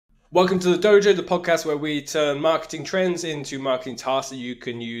Welcome to the Dojo, the podcast where we turn marketing trends into marketing tasks that you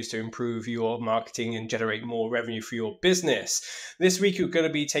can use to improve your marketing and generate more revenue for your business. This week, we're going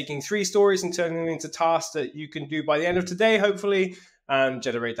to be taking 3 stories and turning them into tasks that you can do by the end of today, hopefully, and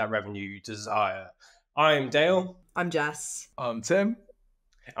generate that revenue you desire. I'm Dale. I'm Jess. I'm Tim.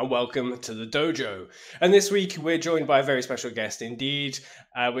 And welcome to the Dojo. And this week, we're joined by a very special guest indeed.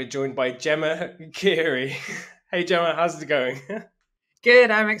 We're joined by Gemma Keighery. Hey, Gemma, how's it going?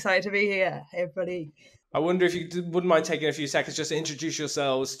 Good, I'm excited to be here. Hey, everybody. I wonder if you wouldn't mind taking a few seconds just to introduce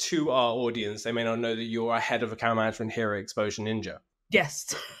yourselves to our audience. They may not know that you're a head of account management here at Exposure Ninja.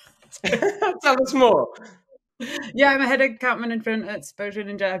 Yes. Tell us more. Yeah, I'm a head of account management at Exposure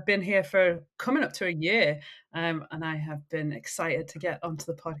Ninja. I've been here for coming up to a year, and I have been excited to get onto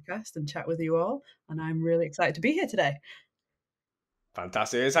the podcast and chat with you all, and I'm really excited to be here today.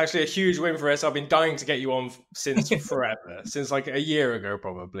 Fantastic. It's actually a huge win for us. I've been dying to get you on since forever, since like a year ago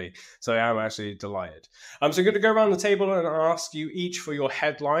probably. So I'm actually delighted. So I'm going to go around the table and ask you each for your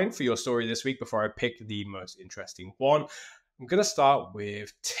headline for your story this week before I pick the most interesting one. I'm going to start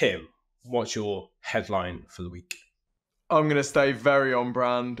with Tim. What's your headline for the week? I'm going to stay very on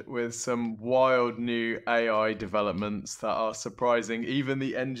brand with some wild new AI developments that are surprising even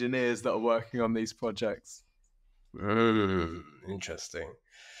the engineers that are working on these projects. Interesting.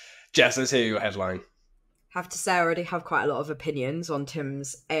 Jess, let's hear your headline. Have to say, I already have quite a lot of opinions on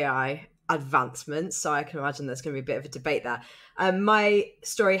Tim's AI advancements, so I can imagine there's going to be a bit of a debate there. My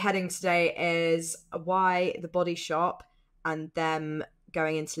story heading today is why the Body Shop and them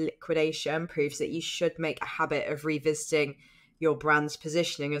going into liquidation proves that you should make a habit of revisiting your brand's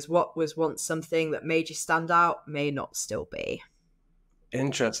positioning, as what was once something that made you stand out may not still be.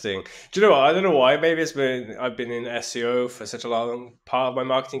 Interesting. Do you know what? I don't know why. Maybe I've been in SEO for such a long part of my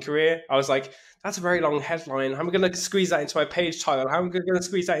marketing career. I was like, that's a very long headline. How am I going to squeeze that into my page title? How am I going to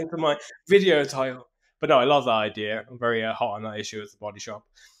squeeze that into my video title? But no, I love that idea. I'm very hot on that issue with the Body Shop.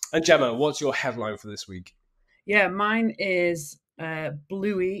 And Gemma, what's your headline for this week? Yeah, mine is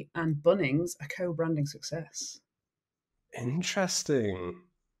Bluey and Bunnings, a co-branding success. Interesting.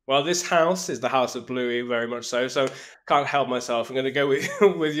 Well, this house is the house of Bluey, very much so. So can't help myself. I'm going to go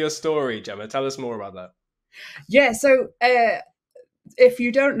with your story, Gemma. Tell us more about that. Yeah, so if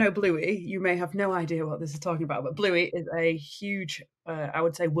you don't know Bluey, you may have no idea what this is talking about. But Bluey is a huge, I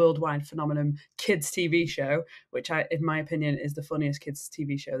would say, worldwide phenomenon kids TV show, which in my opinion, is the funniest kids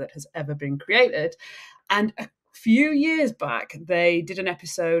TV show that has ever been created. And a few years back, they did an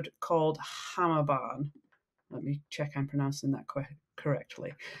episode called Hammer Barn. Let me check I'm pronouncing that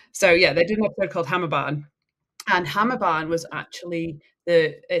correctly. So yeah, they did an episode called Hammer Barn, and Hammer Barn was actually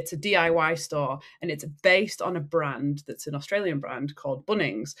it's a DIY store, and it's based on a brand that's an Australian brand called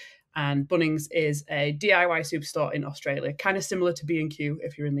Bunnings. And Bunnings is a DIY superstore in Australia, kind of similar to B&Q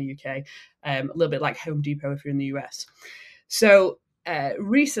if you're in the UK, a little bit like Home Depot if you're in the US. So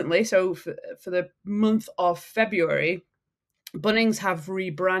recently, so for the month of February, Bunnings have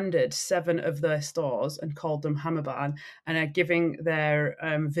rebranded 7 of their stores and called them Hammer Barn, and are giving their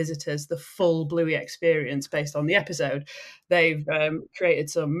visitors the full Bluey experience based on the episode. They've created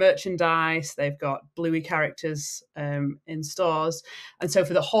some merchandise. They've got Bluey characters in stores. And so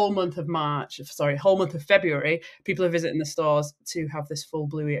for the whole month of February, people are visiting the stores to have this full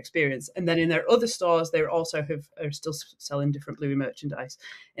Bluey experience. And then in their other stores, they also are still selling different Bluey merchandise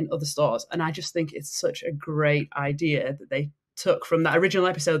in other stores. And I just think it's such a great idea that they took from that original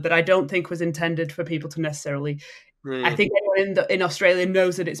episode that I don't think was intended for people to necessarily. I think anyone in Australia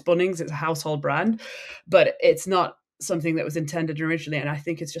knows that it's Bunnings, it's a household brand, but it's not something that was intended originally. And I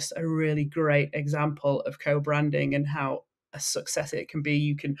think it's just a really great example of co-branding and how a success it can be.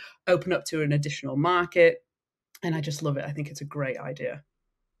 You can open up to an additional market, and I just love it. I think it's a great idea.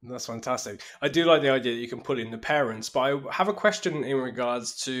 That's fantastic. I do like the idea that you can put in the parents, but I have a question in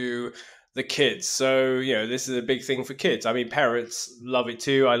regards to the kids. So, this is a big thing for kids. I mean, parents love it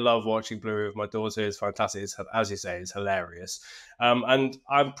too. I love watching Bluey with my daughter. It's fantastic. It's, as you say, it's hilarious. And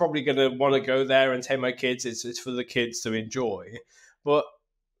I'm probably going to want to go there and take my kids. It's for the kids to enjoy. But,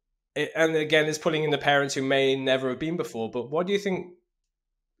 and again, it's putting in the parents who may never have been before. But what do you think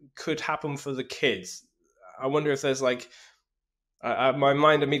could happen for the kids? I wonder if there's like, my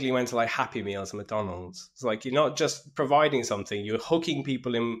mind immediately went to like Happy Meals and McDonald's. It's like, you're not just providing something, you're hooking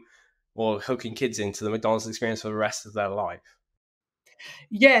people in, or hooking kids into the McDonald's experience for the rest of their life.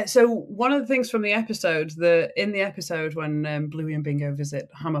 Yeah, so one of the things from the episode, in the episode when Bluey and Bingo visit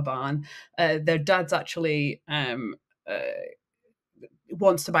Hammer Barn, their dad's actually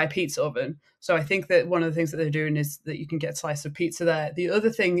wants to buy a pizza oven. So I think that one of the things that they're doing is that you can get a slice of pizza there. The other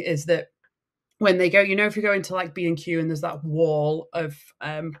thing is that when they go, if you go into like B&Q and there's that wall of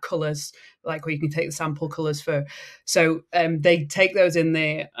colours, like where you can take the sample colours for. So they take those in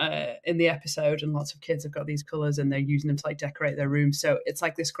the episode, and lots of kids have got these colours and they're using them to like decorate their rooms. So it's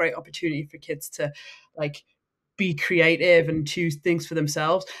like this great opportunity for kids to like be creative and choose things for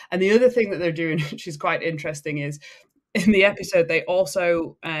themselves. And the other thing that they're doing, which is quite interesting, is in the episode they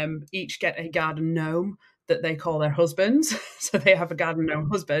also each get a garden gnome that they call their husbands. So they have a garden gnome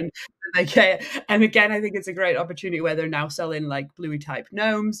husband that they get. And again, I think it's a great opportunity where they're now selling like Bluey type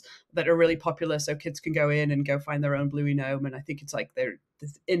gnomes that are really popular. So kids can go in and go find their own Bluey gnome. And I think it's like they're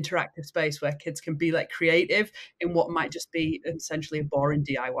this interactive space where kids can be like creative in what might just be essentially a boring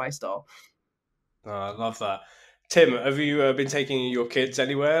DIY store. Oh, I love that. Tim, have you been taking your kids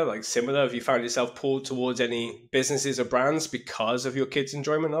anywhere like similar? Have you found yourself pulled towards any businesses or brands because of your kids'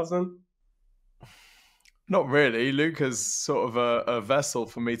 enjoyment of them? Not really. Luca's sort of a vessel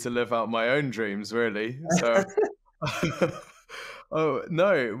for me to live out my own dreams, really. So, oh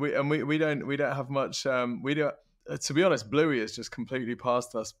no, we don't have much. We don't. To be honest, Bluey has just completely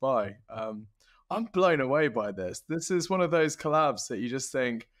passed us by. I'm blown away by this. This is one of those collabs that you just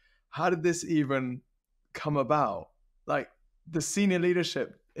think, how did this even come about? Like the senior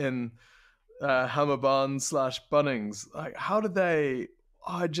leadership in Hammer Barn / Bunnings, like how did they?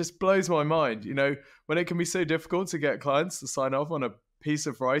 Oh, it just blows my mind. When it can be so difficult to get clients to sign off on a piece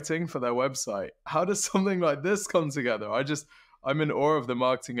of writing for their website, how does something like this come together? I'm in awe of the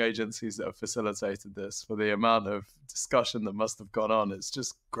marketing agencies that have facilitated this, for the amount of discussion that must have gone on. It's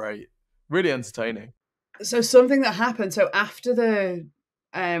just great, really entertaining. So something that happened, so after the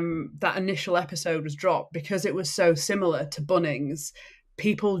that initial episode was dropped, because it was so similar to Bunnings,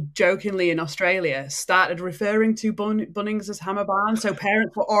 people jokingly in Australia started referring to Bunnings as Hammer Barn. So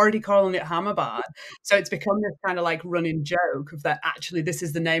parents were already calling it Hammer Barn. So it's become this kind of like running joke of that actually this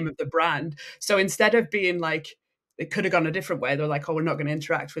is the name of the brand. So instead of being like, it could have gone a different way, they're like, oh, we're not going to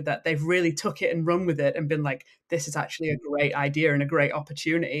interact with that. They've really took it and run with it and been like, this is actually a great idea and a great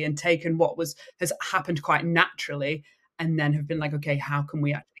opportunity, and taken what has happened quite naturally and then have been like, okay, how can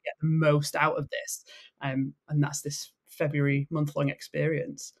we actually get the most out of this? And that's this February month-long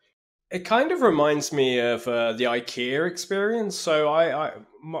experience. It kind of reminds me of the IKEA experience. So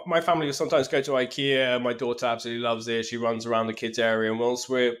my family will sometimes go to IKEA. My daughter absolutely loves it. She runs around the kids area, and whilst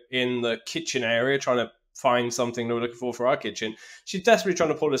we're in the kitchen area trying to find something that we're looking for our kitchen, she's desperately trying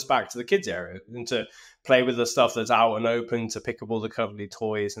to pull us back to the kids area and to play with the stuff that's out and open, to pick up all the cuddly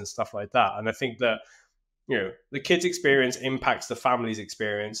toys and stuff like that. And I think that the kids' experience impacts the family's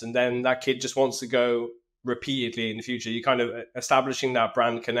experience, and then that kid just wants to go repeatedly in the future. You're kind of establishing that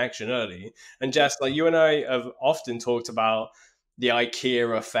brand connection early. And Jess, like you and I have often talked about the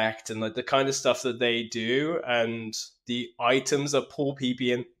IKEA effect and like the kind of stuff that they do and the items that pull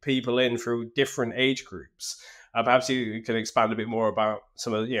people in through different age groups. Perhaps you can expand a bit more about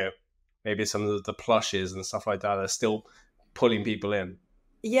some of maybe some of the plushes and stuff like that are still pulling people in.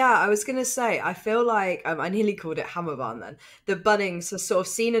 Yeah, I was going to say, I feel like, I nearly called it Hammer Barn then. The Bunnings have sort of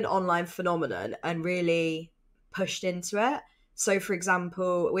seen an online phenomenon and really pushed into it. So, for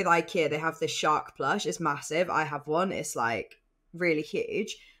example, with IKEA, they have this shark plush. It's massive. I have one. It's like really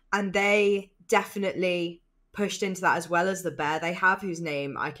huge. And they definitely pushed into that, as well as the bear they have, whose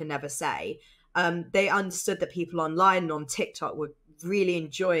name I can never say. They understood that people online and on TikTok were really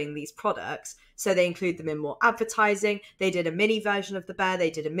enjoying these products, so they include them in more advertising. They did a mini version of the bear,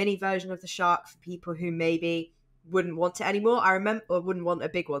 they did a mini version of the shark for people who maybe wouldn't want it anymore. Wouldn't want a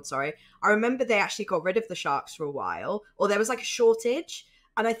big one, sorry. I remember they actually got rid of the sharks for a while, or there was like a shortage,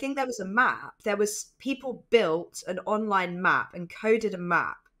 and I think there was a map. People built an online map and coded a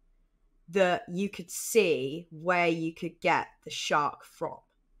map that you could see where you could get the shark from.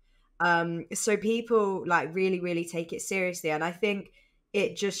 So people like really, really take it seriously. And I think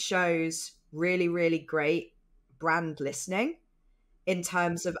it just shows really, really great brand listening in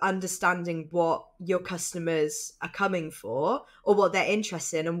terms of understanding what your customers are coming for or what they're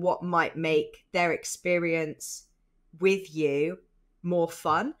interested in and what might make their experience with you more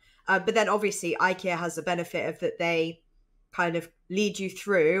fun. But then obviously IKEA has the benefit of that they kind of lead you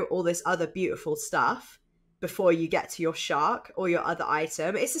through all this other beautiful stuff before you get to your shark or your other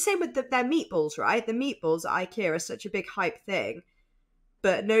item. It's the same with their meatballs, right? The meatballs at IKEA are such a big hype thing.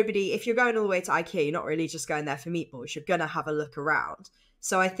 But if you're going all the way to IKEA, you're not really just going there for meatballs. You're going to have a look around.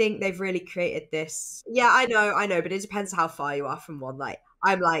 So I think they've really created this. Yeah, I know, but it depends how far you are from one. Like,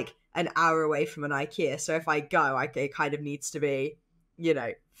 I'm like an hour away from an IKEA. So if I go, it kind of needs to be,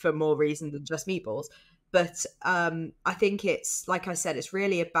 for more reason than just meatballs. But I think it's, like I said, it's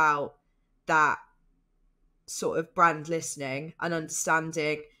really about that sort of brand listening and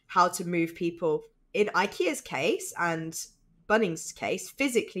understanding how to move people, in IKEA's case and Bunnings' case,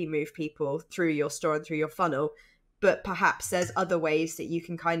 physically move people through your store and through your funnel, but perhaps there's other ways that you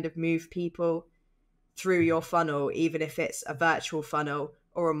can kind of move people through your funnel, even if it's a virtual funnel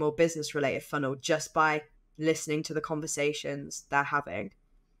or a more business related funnel, just by listening to the conversations they're having.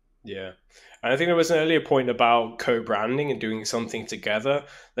 Yeah. And I think there was an earlier point about co-branding and doing something together.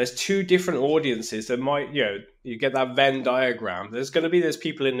 There's two different audiences that might, you get that Venn diagram. There's going to be those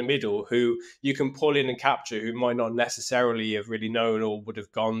people in the middle who you can pull in and capture, who might not necessarily have really known or would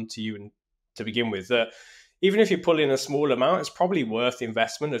have gone to you to begin with. That even if you pull in a small amount, it's probably worth the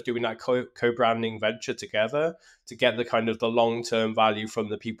investment of doing that co-branding venture together to get the kind of the long-term value from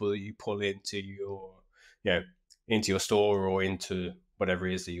the people that you pull into your store or into whatever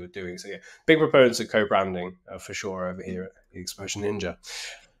it is that you're doing. So yeah, big proponents of co-branding for sure over here at the Exposure Ninja.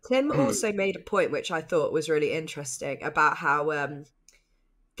 Tim also made a point which I thought was really interesting about how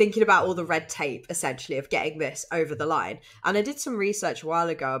thinking about all the red tape essentially of getting this over the line. And I did some research a while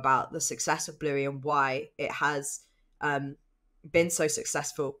ago about the success of Bluey and why it has been so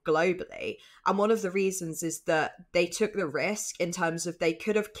successful globally. And one of the reasons is that they took the risk in terms of they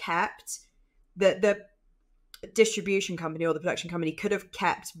could have kept the distribution company or the production company could have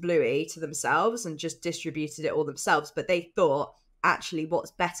kept Bluey to themselves and just distributed it all themselves, but they thought, actually, what's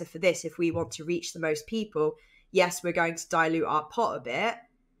better for this if we want to reach the most people? Yes, we're going to dilute our pot a bit,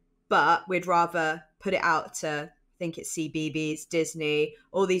 but we'd rather put it out to, I think it's CBeebies, Disney,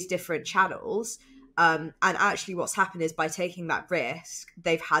 all these different channels. And actually what's happened is by taking that risk,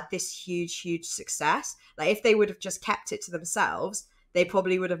 they've had this huge success. Like if they would have just kept it to themselves, they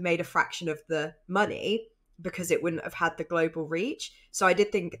probably would have made a fraction of the money because it wouldn't have had the global reach. So I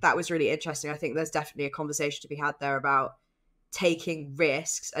did think that was really interesting. I think there's definitely a conversation to be had there about taking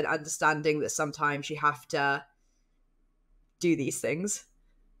risks and understanding that sometimes you have to do these things.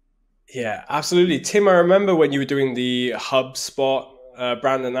 Yeah, absolutely. Tim, I remember when you were doing the HubSpot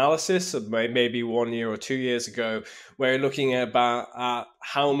brand analysis of maybe 1 year or 2 years ago, where you're looking at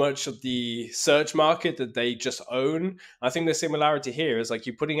how much of the search market that they just own. I think the similarity here is like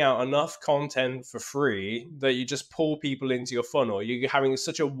you're putting out enough content for free that you just pull people into your funnel. You're having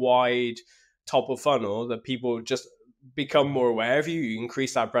such a wide top of funnel that people just become more aware of you. You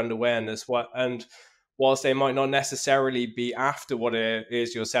increase that brand awareness. And whilst they might not necessarily be after what it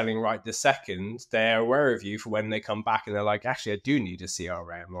is you're selling right this second, they're aware of you for when they come back and they're like, actually, I do need a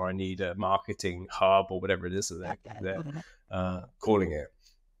CRM or I need a marketing hub or whatever it is that they're calling it.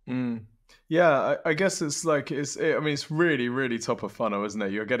 Yeah, I guess it's really top of funnel, isn't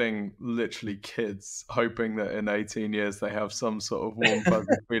it? You're getting literally kids hoping that in 18 years they have some sort of warm, fuzzy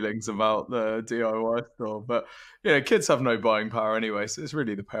feelings about the DIY store. But, kids have no buying power anyway. So it's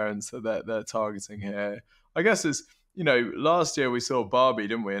really the parents that they're targeting here. I guess it's, last year we saw Barbie,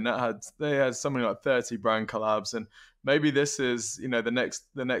 didn't we? And they had something like 30 brand collabs. And maybe this is, the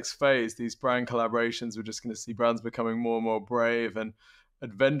next phase. These brand collaborations, we're just going to see brands becoming more and more brave and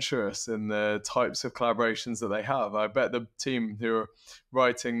adventurous in the types of collaborations that they have. I bet the team who are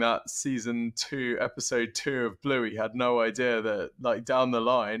writing that season 2, episode 2 of Bluey had no idea that, like, down the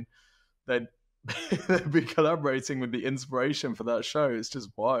line, they'd be collaborating with the inspiration for that show. It's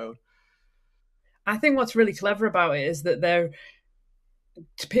just wild. I think what's really clever about it is that there's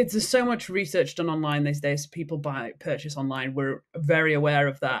so much research done online these days. People purchase online. We're very aware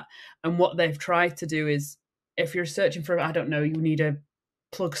of that. And what they've tried to do is, if you're searching for, I don't know, you need a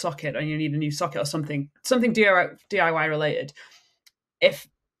plug socket and you need a new socket or something DIY related, if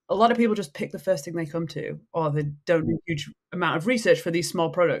a lot of people just pick the first thing they come to, or they don't do a huge amount of research for these small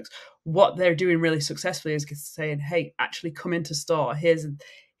products, what they're doing really successfully is saying, hey, actually come into store, here's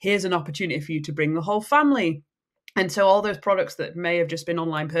an opportunity for you to bring the whole family. And so all those products that may have just been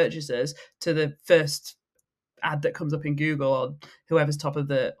online purchases to the first ad that comes up in Google or whoever's top of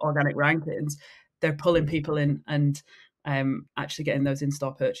the organic rankings, they're pulling people in and actually getting those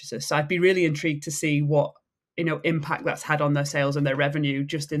in-store purchases. So I'd be really intrigued to see what impact that's had on their sales and their revenue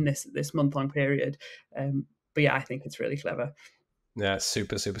just in this month-long period. But yeah, I think it's really clever. Yeah,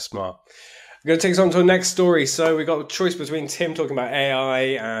 super smart. I'm going to take us on to the next story. So we got a choice between Tim talking about AI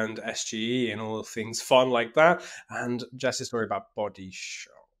and SGE and all things fun like that, and Jess's story about Body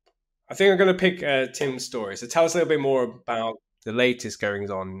Shop. I think I'm going to pick Tim's story. So tell us a little bit more about the latest goings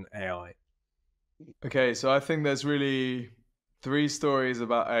on in AI. Okay, so I think there's really 3 stories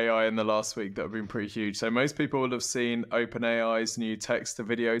about AI in the last week that have been pretty huge. So most people will have seen OpenAI's new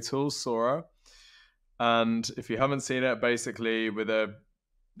text-to-video tool, Sora. And if you haven't seen it, basically with a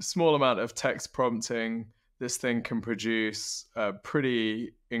small amount of text prompting, this thing can produce a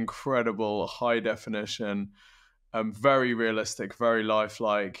pretty incredible high-definition very realistic, very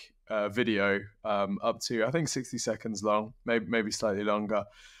lifelike video, up to I think 60 seconds long, maybe slightly longer.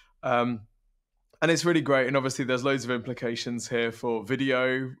 And it's really great. And obviously there's loads of implications here for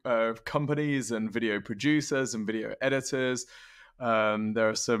video companies and video producers and video editors. There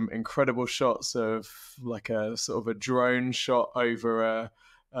are some incredible shots of like a sort of a drone shot over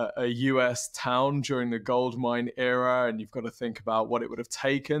a US town during the gold mine era. And you've got to think about what it would have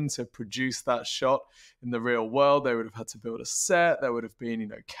taken to produce that shot in the real world. They would have had to build a set. There would have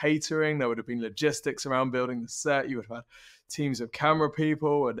been, catering. There would have been logistics around building the set. You would have had teams of camera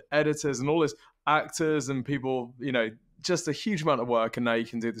people and editors and all this actors and people, just a huge amount of work. And now you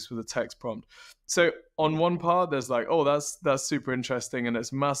can do this with a text prompt. So on one part, there's like, oh, that's super interesting and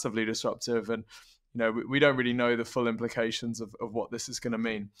it's massively disruptive. And, we don't really know the full implications of what this is going to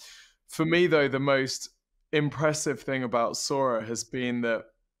mean. For me, though, the most impressive thing about Sora has been that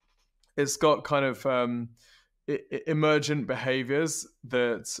it's got kind of emergent behaviors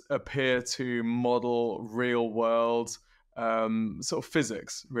that appear to model real world sort of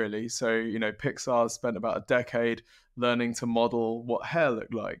physics, really. So, Pixar spent about a decade learning to model what hair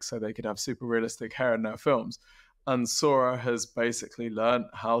looked like so they could have super realistic hair in their films. And Sora has basically learned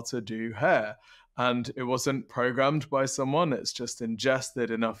how to do hair. And it wasn't programmed by someone. It's just ingested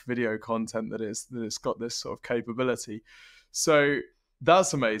enough video content that it's got this sort of capability. So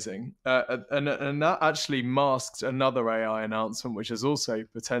that's amazing. And that actually masked another AI announcement, which is also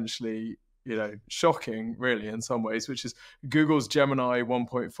potentially shocking, really, in some ways, which is Google's Gemini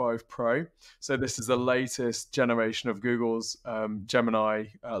 1.5 Pro. So this is the latest generation of Google's Gemini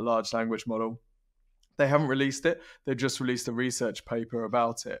large language model. They haven't released it. They've just released a research paper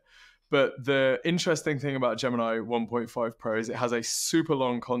about it. But the interesting thing about Gemini 1.5 Pro is it has a super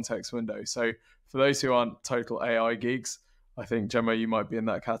long context window. So for those who aren't total AI geeks, I think, Gemma, you might be in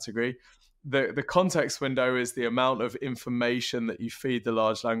that category. The context window is the amount of information that you feed the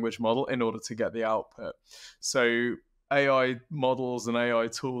large language model in order to get the output. So AI models and AI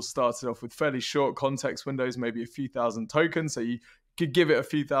tools started off with fairly short context windows, maybe a few thousand tokens. So you could give it a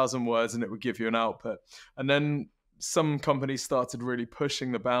few thousand words and it would give you an output. And then some companies started really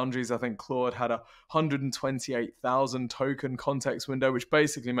pushing the boundaries. I think Claude had a 128,000 token context window, which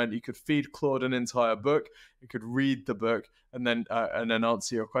basically meant you could feed Claude an entire book. It could read the book and then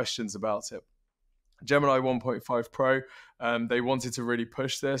answer your questions about it. Gemini 1.5 Pro, they wanted to really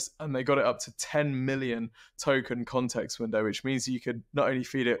push this and they got it up to 10 million token context window, which means you could not only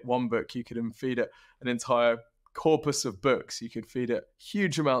feed it one book, you could feed it an entire corpus of books. You could feed it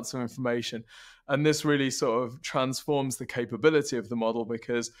huge amounts of information. And this really sort of transforms the capability of the model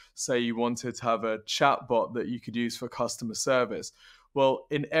because, say, you wanted to have a chat bot that you could use for customer service. Well,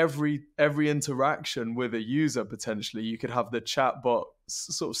 in every interaction with a user, potentially, you could have the chat bot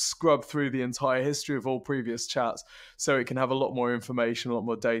sort of scrub through the entire history of all previous chats so it can have a lot more information, a lot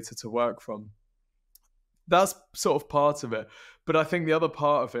more data to work from. That's sort of part of it. But I think the other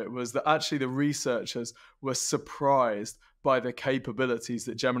part of it was that actually the researchers were surprised by the capabilities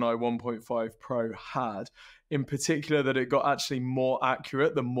that Gemini 1.5 Pro had, in particular that it got actually more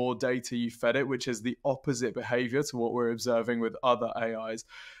accurate the more data you fed it, which is the opposite behavior to what we're observing with other AIs.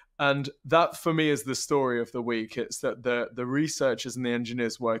 And that, for me, is the story of the week. It's that the researchers and the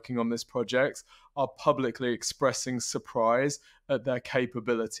engineers working on this project are publicly expressing surprise at their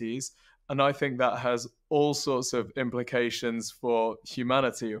capabilities. And I think that has all sorts of implications for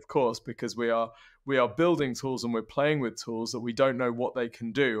humanity, of course, because we are building tools and we're playing with tools that we don't know what they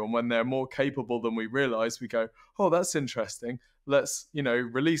can do. And when they're more capable than we realize, we go, oh, that's interesting. Let's,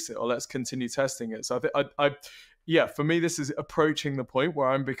 release it or let's continue testing it. So yeah, for me, this is approaching the point where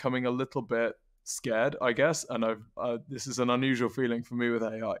I'm becoming a little bit scared, I guess. And this is an unusual feeling for me with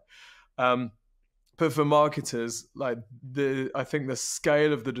AI. But for marketers, I think the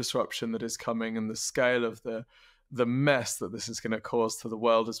scale of the disruption that is coming and the scale of the mess that this is going to cause to the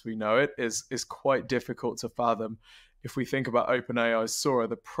world as we know it is quite difficult to fathom. If we think about OpenAI's Sora,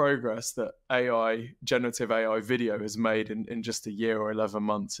 the progress that generative AI video has made in just a year or 11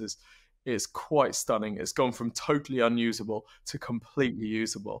 months is quite stunning. It's gone from totally unusable to completely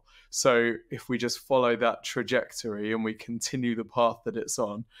usable. So if we just follow that trajectory and we continue the path that it's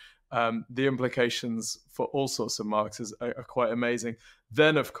on, the implications for all sorts of marketers are quite amazing.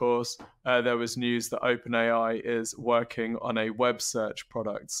 Then, of course, there was news that OpenAI is working on a web search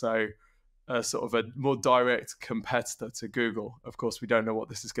product, so sort of a more direct competitor to Google. Of course, we don't know what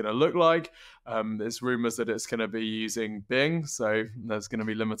this is going to look like. There's rumors that it's going to be using Bing, so there's going to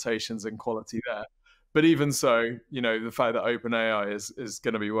be limitations in quality there. But even so, the fact that OpenAI is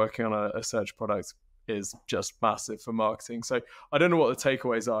going to be working on a search product is just massive for marketing. So I don't know what the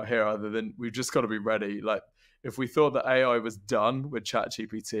takeaways are here other than we've just got to be ready. if we thought that AI was done with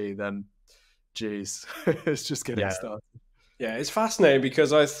ChatGPT, then geez, it's just getting started. Yeah, it's fascinating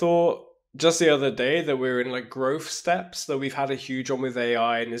because I thought just the other day that we're in like growth steps, that we've had a huge one with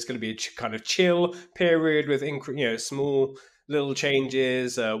AI, and there's going to be a kind of chill period with small little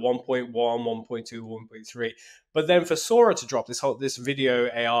changes, 1.1, 1.2, 1.3. But then for Sora to drop this video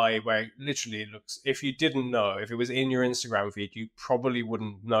AI where it literally looks, if you didn't know, if it was in your Instagram feed, you probably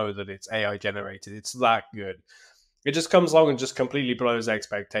wouldn't know that it's AI generated. It's that good. It just comes along and just completely blows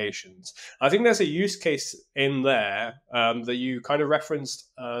expectations. I think there's a use case in there that you kind of referenced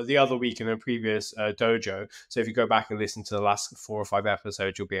the other week in a previous Dojo. So if you go back and listen to the last 4 or 5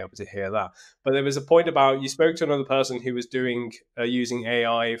 episodes, you'll be able to hear that. But there was a point about, you spoke to another person who was doing using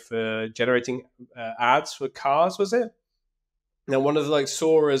AI for generating ads for cars, was it? Now, one of the like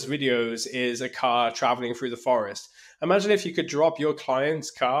Sora's videos is a car traveling through the forest. Imagine if you could drop your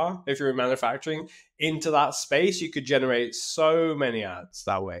client's car, if you're in manufacturing, into that space. You could generate so many ads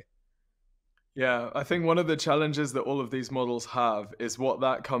that way. Yeah, I think one of the challenges that all of these models have is what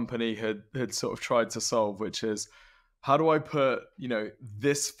that company had sort of tried to solve, which is, how do I put,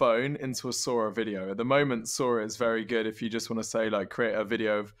 this phone into a Sora video? At the moment, Sora is very good if you just want to say, like, create a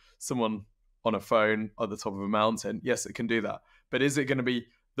video of someone on a phone at the top of a mountain. Yes, it can do that. But is it going to be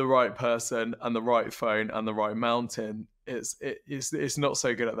the right person and the right phone and the right mountain? It's not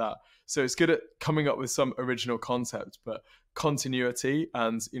so good at that. So it's good at coming up with some original concept, but continuity,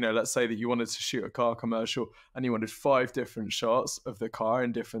 and let's say that you wanted to shoot a car commercial and you wanted 5 different shots of the car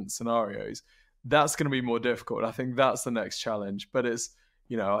in different scenarios. That's going to be more difficult. I think that's the next challenge. But it's,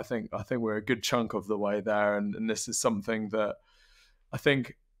 I think we're a good chunk of the way there, and this is something that I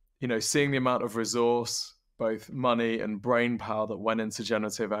think, seeing the amount of resource, both money and brain power that went into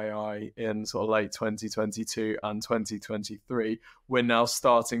generative AI in sort of late 2022 and 2023, we're now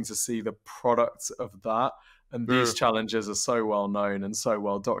starting to see the products of that. And these challenges are so well known and so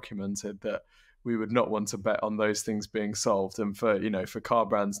well documented that we would not want to bet on those things being solved. And for car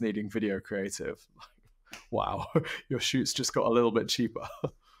brands needing video creative, wow, your shoots just got a little bit cheaper.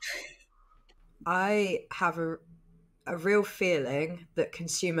 I have a real feeling that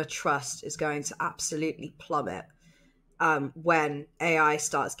consumer trust is going to absolutely plummet when AI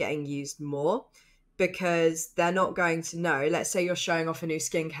starts getting used more, because they're not going to know. Let's say you're showing off a new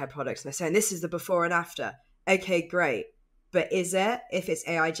skincare product and they're saying, this is the before and after. Okay, great. But is it? If it's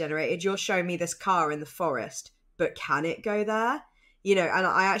AI generated, you're showing me this car in the forest, but can it go there? And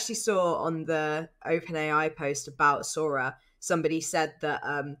I actually saw on the OpenAI post about Sora, somebody said that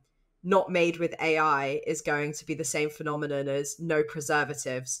not made with AI is going to be the same phenomenon as no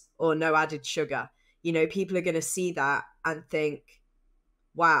preservatives or no added sugar. People are going to see that and think,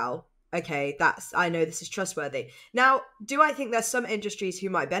 wow, okay, I know this is trustworthy. Now, do I think there's some industries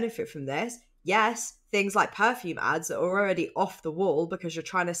who might benefit from this? Yes, things like perfume ads that are already off the wall because you're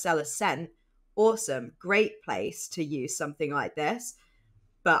trying to sell a scent. Awesome, great place to use something like this.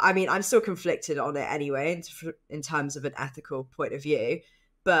 But I mean, I'm still conflicted on it anyway, in terms of an ethical point of view.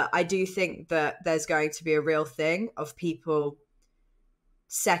 But I do think that there's going to be a real thing of people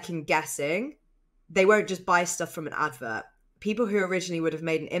second guessing. They won't just buy stuff from an advert. People who originally would have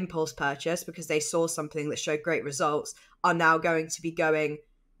made an impulse purchase because they saw something that showed great results are now going to be going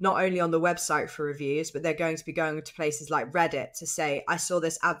not only on the website for reviews, but they're going to be going to places like Reddit to say, I saw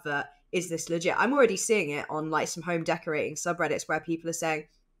this advert, is this legit? I'm already seeing it on like some home decorating subreddits where people are saying,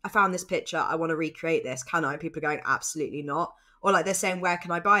 I found this picture, I want to recreate this, can I? And people are going, absolutely not. Or like they're saying, where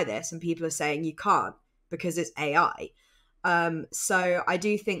can I buy this? And people are saying, you can't because it's AI. So I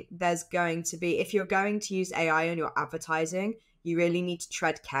do think there's going to be, if you're going to use AI on your advertising, you really need to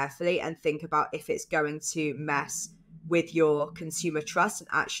tread carefully and think about if it's going to mess with your consumer trust and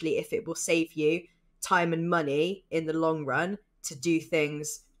actually if it will save you time and money in the long run to do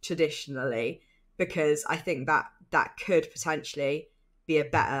things traditionally, because I think that could potentially be a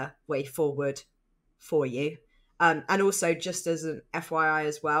better way forward for you. And also, just as an FYI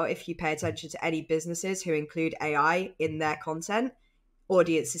as well, if you pay attention to any businesses who include AI in their content,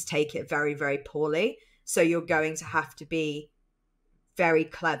 audiences take it very, very poorly. So you're going to have to be very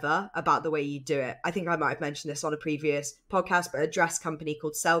clever about the way you do it. I think I might have mentioned this on a previous podcast, but a dress company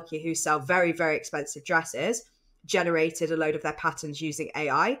called Selkie, who sell very, very expensive dresses, generated a load of their patterns using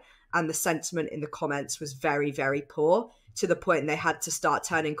AI. And the sentiment in the comments was very, very poor, to the point they had to start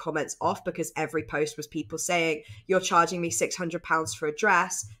turning comments off because every post was people saying, you're charging me £600 for a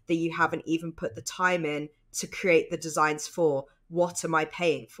dress that you haven't even put the time in to create the designs for. What am I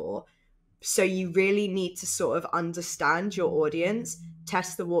paying for? So you really need to sort of understand your audience,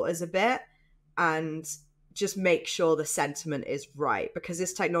 test the waters a bit, and just make sure the sentiment is right, because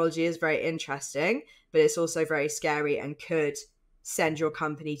this technology is very interesting, but it's also very scary and could send your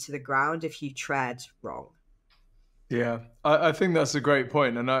company to the ground if you tread wrong. Yeah, I think that's a great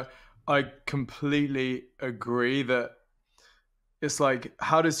point. And I completely agree that it's like,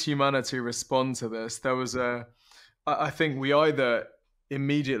 how does humanity respond to this? I think we either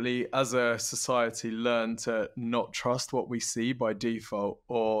immediately as a society learn to not trust what we see by default,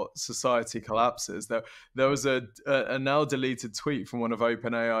 or society collapses. There was a now deleted tweet from one of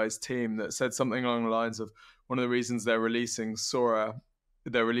OpenAI's team that said something along the lines of, one of the reasons they're releasing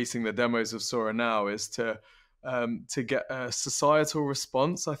the demos of Sora now is to get a societal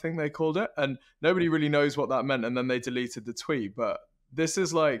response, I think they called it, and nobody really knows what that meant, and then they deleted the tweet. But this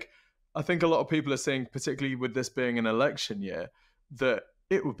is like, I think a lot of people are saying, particularly with this being an election year, that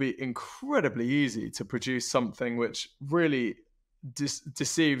it would be incredibly easy to produce something which really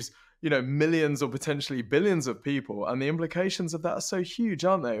deceives, millions or potentially billions of people. And the implications of that are so huge,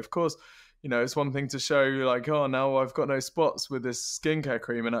 aren't they? Of course, it's one thing to show like, oh, now I've got no spots with this skincare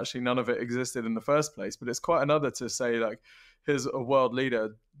cream, and actually none of it existed in the first place. But it's quite another to say, like, here's a world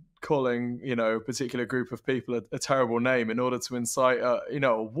leader calling, a particular group of people a terrible name in order to incite, a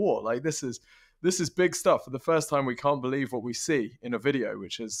war. Like, this is big stuff. For the first time, we can't believe what we see in a video,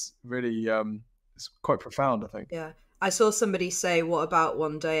 which is really it's quite profound, I think. Yeah. I saw somebody say, what about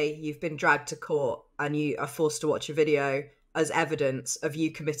one day you've been dragged to court and you are forced to watch a video as evidence of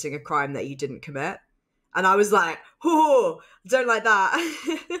you committing a crime that you didn't commit? And I was like, oh, don't like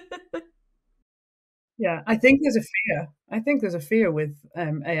that. Yeah, I think there's a fear. I think there's a fear with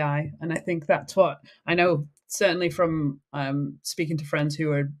AI. And I think that's what I know, certainly from speaking to friends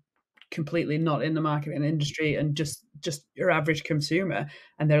who are completely not in the marketing industry and just your average consumer.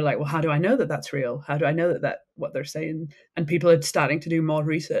 And they're like, well, how do I know that that's real? How do I know that what they're saying? And people are starting to do more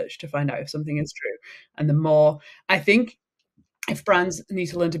research to find out if something is true. And the more, I think, if brands need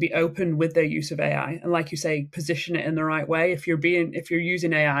to learn to be open with their use of AI, and like you say, position it in the right way. If you're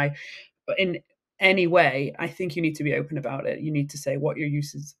using AI in any way, I think you need to be open about it. You need to say what your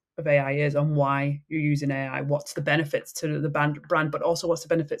uses of AI is and why you're using AI. What's the benefits to the brand, but also what's the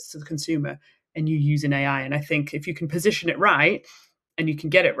benefits to the consumer and you using AI. And I think if you can position it right and you can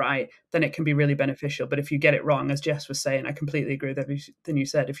get it right, then it can be really beneficial. But if you get it wrong, as Jess was saying, I completely agree with everything you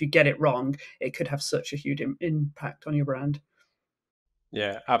said. If you get it wrong, it could have such a huge impact on your brand.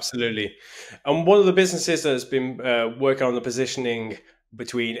 Yeah, absolutely. And one of the businesses that's been working on the positioning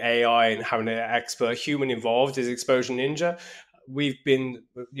between AI and having an expert human involved is Exposure Ninja. We've been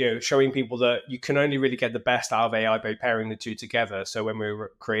showing people that you can only really get the best out of AI by pairing the two together. So when we're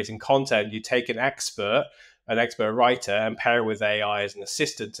creating content, you take an expert writer, and pair with AI as an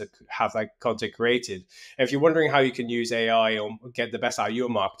assistant to have that content created. And if you're wondering how you can use AI or get the best out of your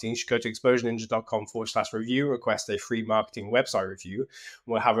marketing, you should go to exposureninja.com/review, request a free marketing website review.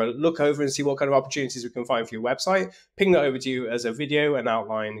 We'll have a look over and see what kind of opportunities we can find for your website, ping that over to you as a video, and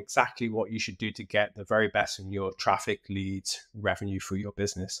outline exactly what you should do to get the very best in your traffic, leads, revenue for your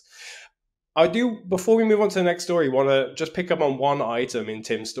business. I do, before we move on to the next story, want to just pick up on one item in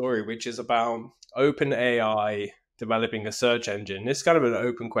Tim's story, which is about OpenAI developing a search engine. It's kind of an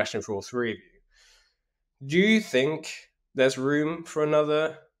open question for all three of you. Do you think there's room for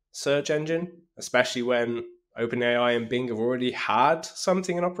another search engine, especially when OpenAI and Bing have already had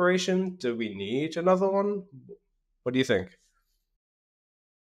something in operation? Do we need another one? What do you think?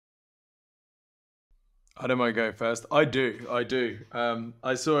 I don't mind going first. I do.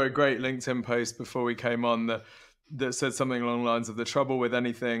 I saw a great LinkedIn post before we came on that said something along the lines of, the trouble with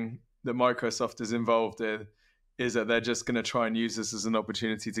anything that Microsoft is involved in is that they're just going to try and use this as an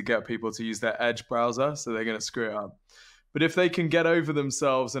opportunity to get people to use their Edge browser, so they're going to screw it up. But if they can get over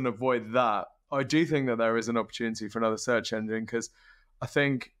themselves and avoid that, I do think that there is an opportunity for another search engine, because I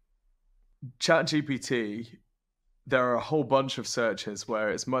think ChatGPT, there are a whole bunch of searches where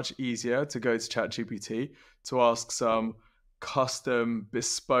it's much easier to go to ChatGPT to ask some custom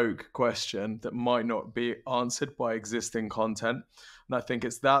bespoke question that might not be answered by existing content. And I think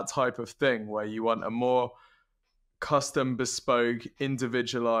it's that type of thing where you want a more custom bespoke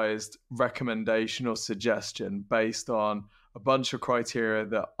individualized recommendation or suggestion based on a bunch of criteria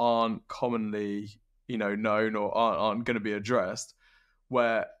that aren't commonly known or aren't going to be addressed,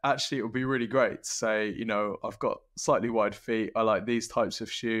 where actually it would be really great to say, I've got slightly wide feet, I like these types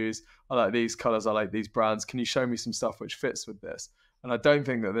of shoes, I like these colors, I like these brands, can you show me some stuff which fits with this? And I don't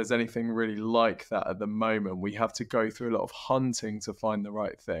think that there's anything really like that at the moment. We have to go through a lot of hunting to find the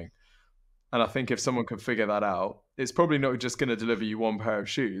right thing. And I think if someone could figure that out, it's probably not just going to deliver you one pair of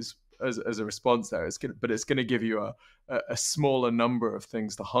shoes. as a response there. But it's going to give you a smaller number of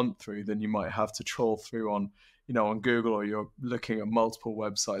things to hunt through than you might have to troll through on Google, or you're looking at multiple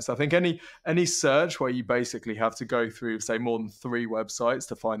websites. I think any search where you basically have to go through, say, more than 3 websites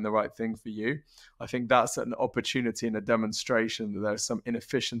to find the right thing for you, I think that's an opportunity and a demonstration that there's some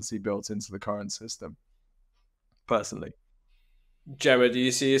inefficiency built into the current system, personally. Gemma, do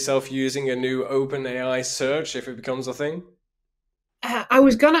you see yourself using a new OpenAI search if it becomes a thing? I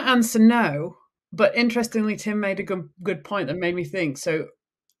was going to answer no, but interestingly, Tim made a good point that made me think. So,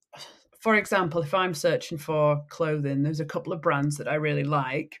 for example, if I'm searching for clothing, there's a couple of brands that I really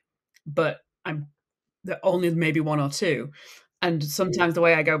like, but there only maybe 1 or 2. And sometimes the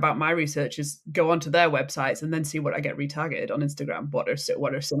way I go about my research is go onto their websites and then see what I get retargeted on Instagram, what are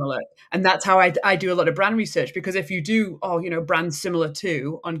similar. And that's how I do a lot of brand research, because if you do, brands similar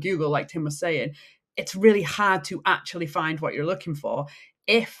to on Google, like Tim was saying, it's really hard to actually find what you're looking for.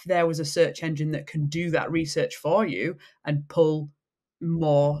 If there was a search engine that can do that research for you and pull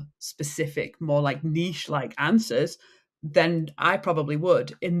more specific, more like niche like answers, then I probably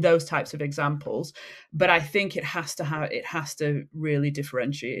would in those types of examples. But I think it has to really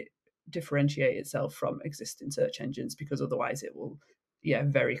differentiate itself from existing search engines, because otherwise it will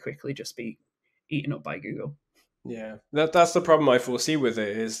very quickly just be eaten up by Google. Yeah, that's the problem I foresee with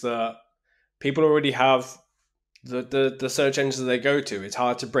it, is that people already have the search engines that they go to. It's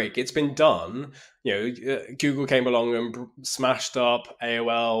hard to break. It's been done. Google came along and smashed up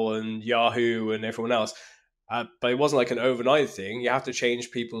AOL and Yahoo and everyone else. But it wasn't like an overnight thing. You have to change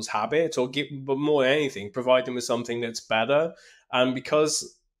people's habits, but more than anything, provide them with something that's better. And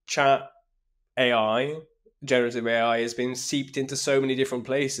because generative AI, has been seeped into so many different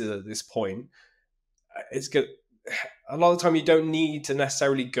places at this point, it's good. A lot of the time, you don't need to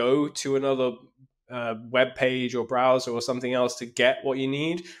necessarily go to another web page or browser or something else to get what you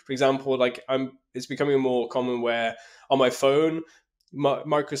need. For example, it's becoming more common where on my phone,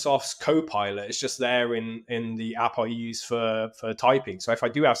 Microsoft's Copilot is just there in the app I use for typing. So if I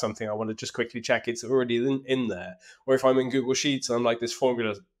do have something I want to just quickly check, it's already in there. Or if I'm in Google Sheets and I'm like, this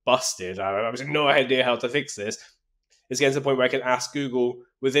formula's busted, I have no idea how to fix this, it's getting to the point where I can ask Google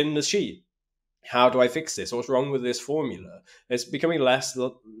within the sheet, how do I fix this? What's wrong with this formula? It's becoming less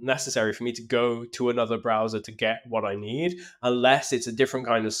necessary for me to go to another browser to get what I need, unless it's a different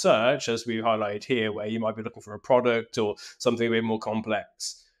kind of search, as we highlighted here, where you might be looking for a product or something a bit more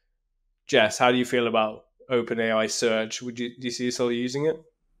complex. Jess, how do you feel about OpenAI search? Do you see yourself using it?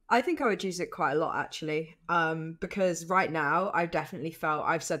 I think I would use it quite a lot, actually, because right now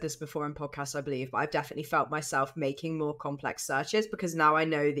I've said this before in podcasts, I believe, but I've definitely felt myself making more complex searches, because now I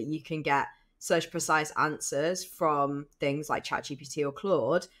know that you can get search precise answers from things like ChatGPT or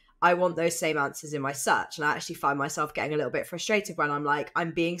Claude. I want those same answers in my search. And I actually find myself getting a little bit frustrated when I'm like,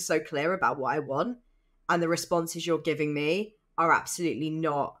 I'm being so clear about what I want, and the responses you're giving me are absolutely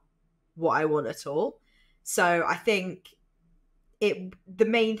not what I want at all. So I think the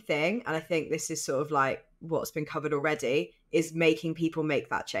main thing, and I think this is sort of like what's been covered already, is making people make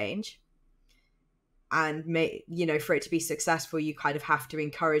that change. And for it to be successful, you kind of have to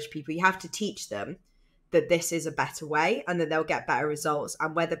encourage people. You have to teach them that this is a better way, and that they'll get better results.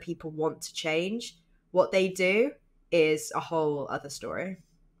 And whether people want to change what they do is a whole other story.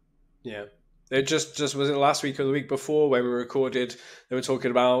 Yeah. It just was it last week or the week before when we recorded, they were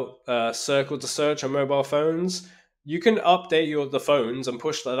talking about circle to search on mobile phones. You can update the phones and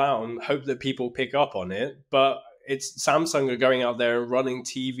push that out and hope that people pick up on it, but it's Samsung are going out there and running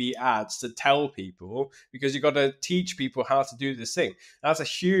TV ads to tell people, because you've got to teach people how to do this thing. That's a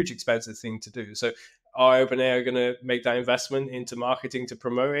huge expensive thing to do. So are OpenAI going to make that investment into marketing to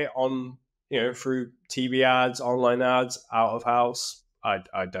promote it on, through TV ads, online ads, out of house?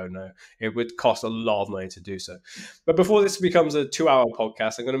 I don't know. It would cost a lot of money to do so. But before this becomes a 2-hour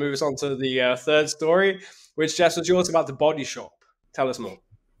podcast, I'm going to move us on to the third story, which, Jess, was yours about the Body Shop. Tell us more.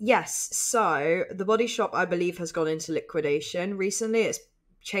 Yes, so the Body Shop, I believe, has gone into liquidation recently. It's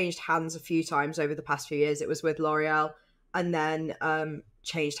changed hands a few times over the past few years. It was with L'Oreal, and then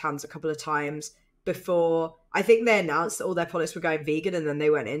changed hands a couple of times before. I think they announced that all their products were going vegan, and then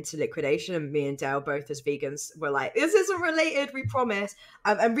they went into liquidation, and me and Dale, both as vegans, were like, this isn't related, we promise.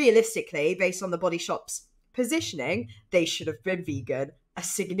 And realistically, based on the Body Shop's positioning, they should have been vegan a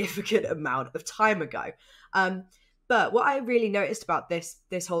significant amount of time ago. But what I really noticed about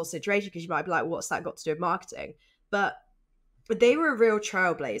this whole situation, because you might be like, what's that got to do with marketing? But they were a real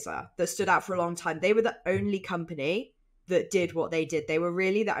trailblazer that stood out for a long time. They were the only company that did what they did. They were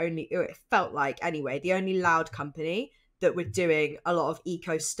really the only, it felt like anyway, the only loud company that were doing a lot of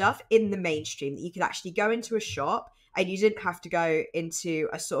eco stuff in the mainstream, that you could actually go into a shop and you didn't have to go into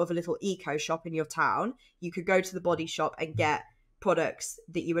a sort of a little eco shop in your town. You could go to the body shop and get products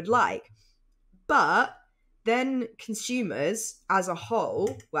that you would like. But then consumers as a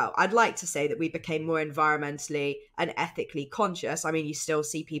whole, well, I'd like to say that we became more environmentally and ethically conscious. I mean, you still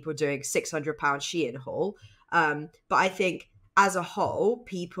see people doing £600 Shein haul. But I think as a whole,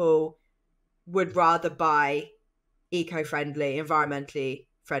 people would rather buy eco-friendly, environmentally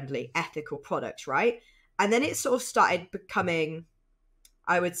friendly, ethical products, right? And then it sort of started becoming,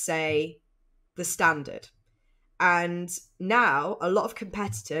 I would say, the standard. And now a lot of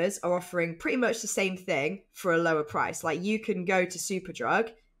competitors are offering pretty much the same thing for a lower price. Like you can go to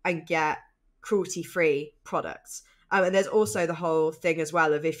Superdrug and get cruelty-free products. And there's also the whole thing as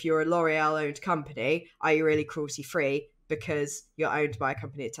well of if you're a L'Oreal owned company, are you really cruelty-free because you're owned by a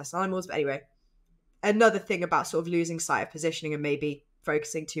company that tests animals? But anyway, another thing about sort of losing sight of positioning and maybe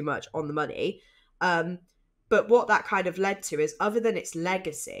focusing too much on the money. But what that kind of led to is, other than its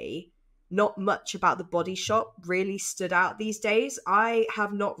legacy, not much about the Body Shop really stood out these days. I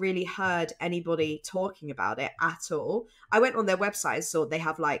have not really heard anybody talking about it at all. I went on their website and saw they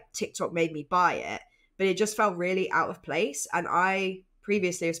have like TikTok made me buy it, but it just felt really out of place. And I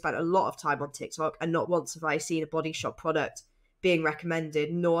previously have spent a lot of time on TikTok, and not once have I seen a Body Shop product being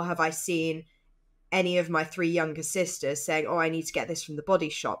recommended, nor have I seen any of my 3 younger sisters saying, oh, I need to get this from the Body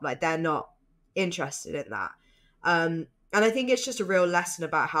Shop. Like, they're not interested in that. And I think it's just a real lesson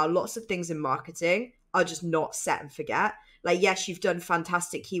about how lots of things in marketing are just not set and forget. Like, yes, you've done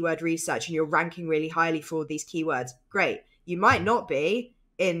fantastic keyword research and you're ranking really highly for all these keywords. Great. You might not be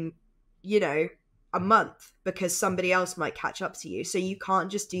in, you know, a month, because somebody else might catch up to you. So you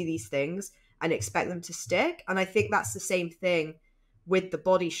can't just do these things and expect them to stick. And I think that's the same thing with the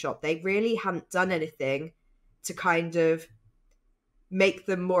Body Shop. They really haven't done anything to kind of make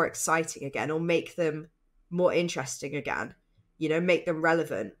them more exciting again, or make them more interesting again, you know, make them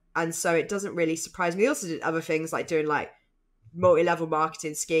relevant. And so it doesn't really surprise me. They also did other things like doing like multi-level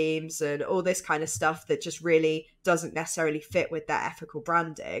marketing schemes and all this kind of stuff that just really doesn't necessarily fit with their ethical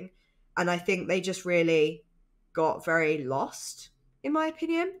branding. And I think they just really got very lost, in my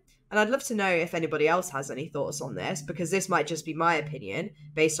opinion. And I'd love to know if anybody else has any thoughts on this, because this might just be my opinion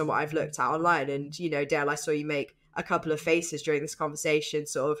based on what I've looked at online. And, you know, Dale, I saw you make a couple of faces during this conversation,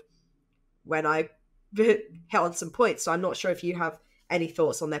 sort of when I hit on some points. So I'm not sure if you have any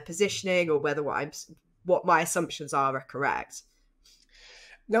thoughts on their positioning, or whether what my assumptions are correct.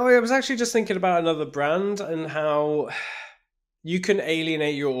 No, I was actually just thinking about another brand and how you can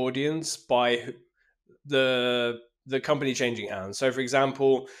alienate your audience by the company changing hands. So, for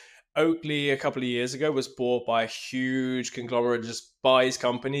example, Oakley a couple of years ago was bought by a huge conglomerate, just buys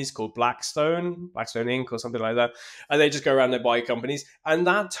companies called Blackstone Inc. or something like that. And they just go around and buy companies. And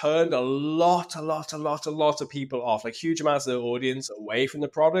that turned a lot of people off, like huge amounts of their audience away from the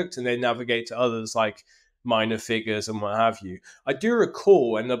product, and they navigate to others like minor figures and what have you. I do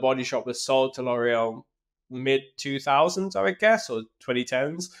recall when the Body Shop was sold to L'Oreal mid-2000s, I would guess, or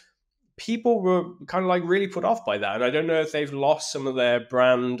 2010s, people were kind of like really put off by that. And I don't know if they've lost some of their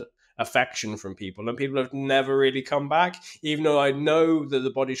brand affection from people, and people have never really come back, even though I know that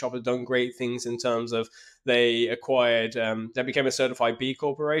the Body Shop have done great things in terms of they acquired, they became a certified B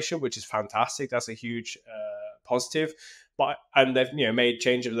Corporation, which is fantastic. That's a huge positive. And they've, you know, made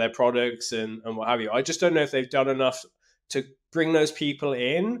changes to their products and what have you. I just don't know if they've done enough to bring those people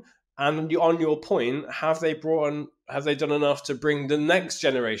in. And on your point, have they done enough to bring the next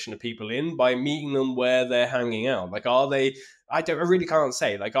generation of people in by meeting them where they're hanging out? Like, are they? I really can't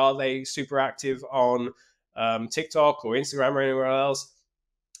say. Like, are they super active on TikTok or Instagram or anywhere else?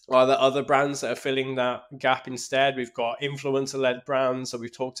 Are there other brands that are filling that gap instead? We've got influencer-led brands that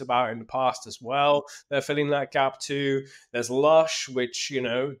we've talked about in the past as well. They're filling that gap too. There's Lush, which, you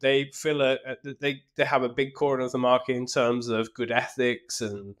know, they fill they have a big corner of the market in terms of good ethics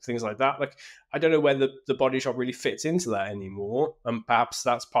and things like that. Like, I don't know whether the Body Shop really fits into that anymore, and perhaps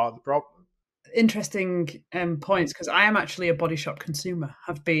that's part of the problem. Interesting points, because I am actually a Body Shop consumer.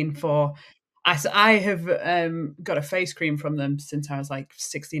 Have been for. I have got a face cream from them since I was like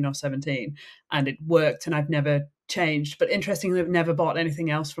 16 or 17, and it worked, and I've never changed. But interestingly, I've never bought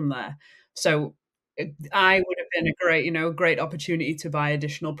anything else from there. So I would have been a great opportunity to buy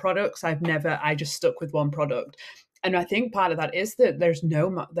additional products. I just stuck with one product. And I think part of that is that there's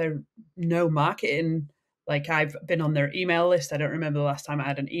no marketing. Like, I've been on their email list. I don't remember the last time I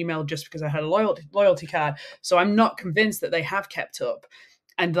had an email, just because I had a loyalty card. So I'm not convinced that they have kept up.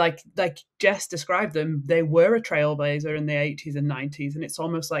 And like Jess described them, they were a trailblazer in the 80s and 90s. And it's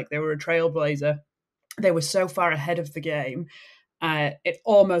almost like they were a trailblazer. They were so far ahead of the game. It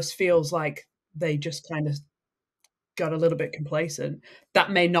almost feels like they just kind of got a little bit complacent.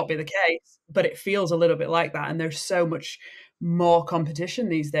 That may not be the case, but it feels a little bit like that. And there's so much more competition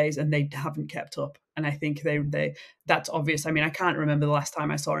these days, and they haven't kept up. And I think they that's obvious. I mean, I can't remember the last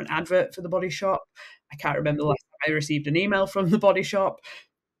time I saw an advert for the Body Shop. I can't remember the last time I received an email from the Body Shop.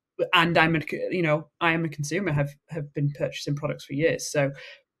 And I am a consumer, have been purchasing products for years. So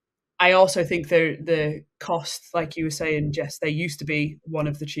I also think the cost, like you were saying, Jess, they used to be one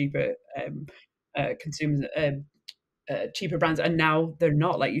of the cheaper consumers, cheaper brands, and now they're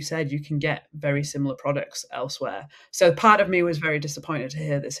not. Like you said, you can get very similar products elsewhere. So part of me was very disappointed to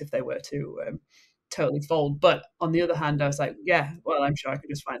hear this if they were to totally fold. But on the other hand, I was like, yeah, well, I'm sure I could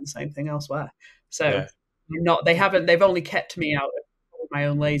just find the same thing elsewhere. So they've only kept me out of my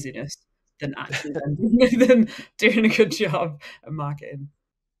own laziness than actually than doing a good job of marketing.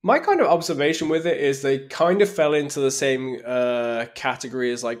 My kind of observation with it is they kind of fell into the same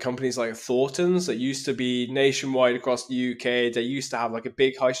category as like companies like Thorntons that used to be nationwide across the UK. They used to have like a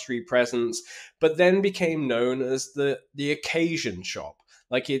big high street presence, but then became known as the occasion shop.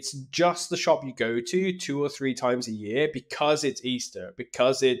 Like it's just the shop you go to 2 or 3 times a year because it's Easter,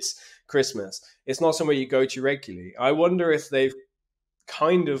 because it's Christmas. It's not somewhere you go to regularly. I wonder if they've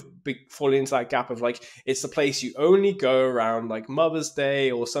kind of fall into that gap of like it's the place you only go around like Mother's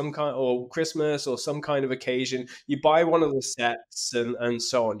Day or some kind, or Christmas or some kind of occasion. You buy one of the sets and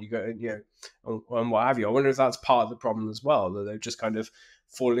so on. You go, and what have you. I wonder if that's part of the problem as well, that they've just kind of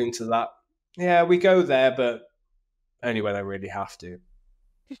fallen into that. Yeah, we go there, but only when I really have to.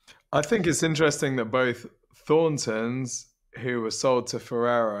 I think it's interesting that both Thorntons, who were sold to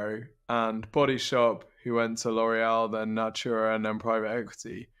Ferrero, and Body Shop, who went to L'Oreal, then Natura, and then private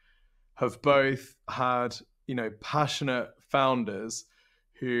equity, have both had, passionate founders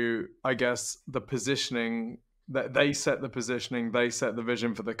who, I guess, the positioning, that they set the positioning, they set the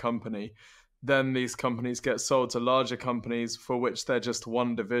vision for the company. Then these companies get sold to larger companies for which they're just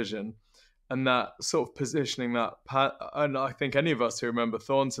one division. And that sort of positioning, and I think any of us who remember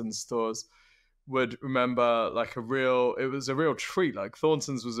Thornton's stores would remember it was a real treat. Like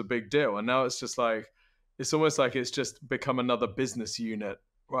Thornton's was a big deal. And now it's just like, it's almost like it's just become another business unit,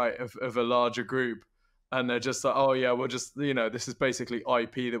 right, of a larger group. And they're just like, oh yeah, we'll just, this is basically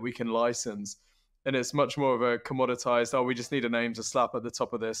IP that we can license. And it's much more of a commoditized, we just need a name to slap at the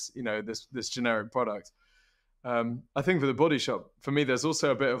top of this, this generic product. I think for the Body Shop, for me, there's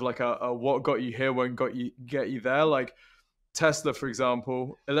also a bit of like a what got you here won't get you there. Like Tesla, for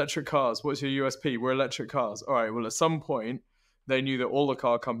example, electric cars. What's your USP? We're electric cars. All right, well, at some point, they knew that all the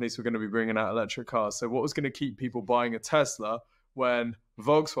car companies were going to be bringing out electric cars. So what was going to keep people buying a Tesla when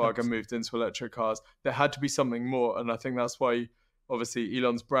Volkswagen moved into electric cars? There had to be something more. And I think that's why, obviously,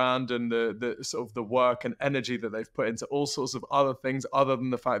 Elon's brand and the sort of the work and energy that they've put into all sorts of other things other than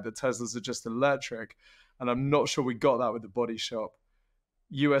the fact that Teslas are just electric. And I'm not sure we got that with the Body Shop.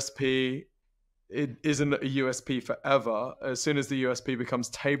 USP, it isn't a USP forever. As soon as the USP becomes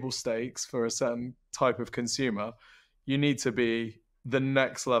table stakes for a certain type of consumer, you need to be the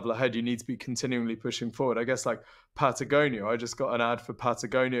next level ahead. You need to be continually pushing forward. I guess like Patagonia, I just got an ad for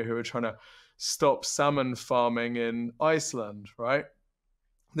Patagonia who are trying to stop salmon farming in Iceland, right?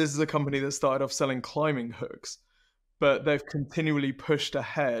 This is a company that started off selling climbing hooks, but they've continually pushed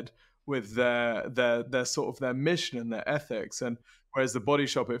ahead with their sort of their mission and their ethics. And whereas the Body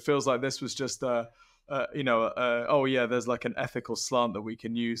Shop, it feels like this was just oh yeah, there's like an ethical slant that we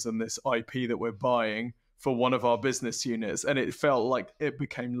can use on this IP that we're buying for one of our business units. And it felt like it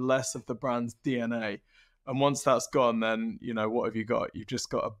became less of the brand's DNA. And once that's gone, then, what have you got? You've just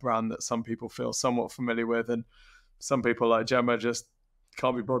got a brand that some people feel somewhat familiar with. And some people like Gemma just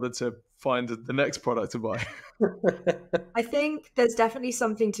can't be bothered to find the next product to buy. I think there's definitely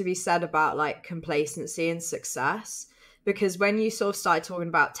something to be said about like complacency and success, because when you sort of started talking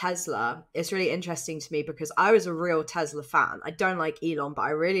about Tesla, it's really interesting to me because I was a real Tesla fan. I don't like Elon, but I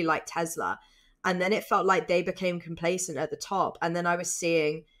really like Tesla. And then it felt like they became complacent at the top. And then I was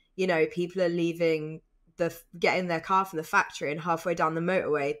seeing, people are leaving getting their car from the factory, and halfway down the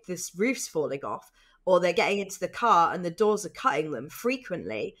motorway, this roof's falling off. Or they're getting into the car and the doors are cutting them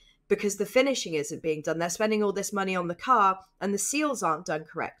frequently because the finishing isn't being done. They're spending all this money on the car and the seals aren't done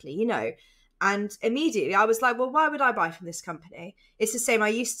correctly, And immediately I was like, well, why would I buy from this company? It's the same. I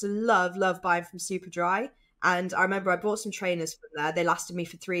used to love buying from Superdry. And I remember I bought some trainers from there. They lasted me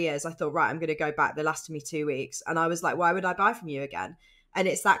for 3 years. I thought, right, I'm going to go back. They lasted me 2 weeks. And I was like, why would I buy from you again? And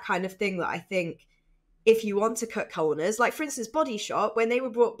it's that kind of thing that I think if you want to cut corners, like for instance, Body Shop, when they were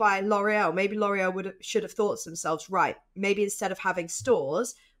bought by L'Oreal, maybe L'Oreal should have thought to themselves, right, maybe instead of having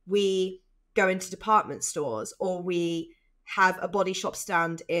stores, we go into department stores, or we have a body shop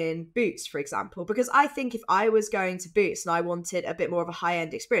stand in Boots, for example? Because I think if I was going to Boots and I wanted a bit more of a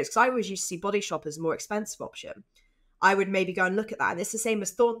high-end experience, because I always used to see Body Shop as a more expensive option, I would maybe go and look at that. And it's the same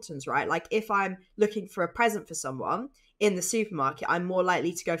as Thornton's, right? Like if I'm looking for a present for someone in the supermarket, I'm more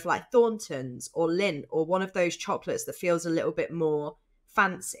likely to go for like Thornton's or Lindt or one of those chocolates that feels a little bit more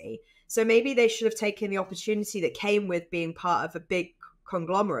fancy. So maybe they should have taken the opportunity that came with being part of a big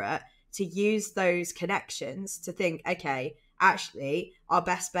conglomerate to use those connections to think, okay, actually, our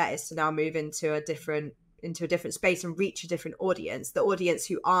best bet is to now move into a different space and reach a different audience, the audience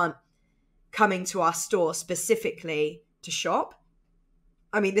who aren't coming to our store specifically to shop.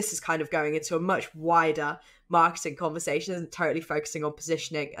 I mean, this is kind of going into a much wider marketing conversation and totally focusing on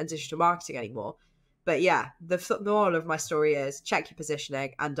positioning and digital marketing anymore. But yeah, the moral of my story is check your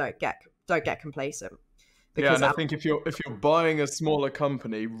positioning and don't get complacent. Yeah, and I think if you're buying a smaller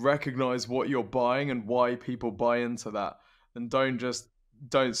company, recognize what you're buying and why people buy into that, and don't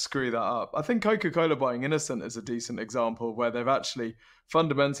screw that up. I think Coca-Cola buying Innocent is a decent example where they've actually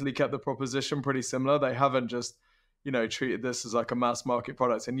fundamentally kept the proposition pretty similar. They haven't just, treated this as like a mass market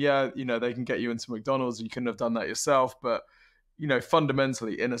product. And yeah, they can get you into McDonald's. You couldn't have done that yourself, but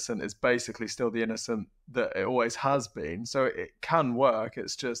fundamentally Innocent is basically still the Innocent that it always has been. So it can work.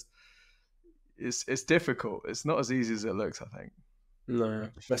 It's just it's difficult. It's not as easy as it looks, I think. No,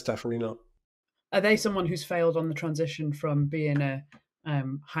 that's definitely not. Are they someone who's failed on the transition from being a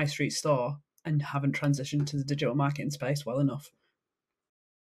high street store and haven't transitioned to the digital marketing space well enough?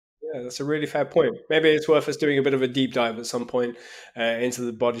 Yeah, that's a really fair point. Maybe it's worth us doing a bit of a deep dive at some point into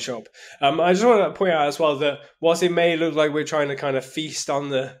the Body Shop. I just want to point out as well that whilst it may look like we're trying to kind of feast on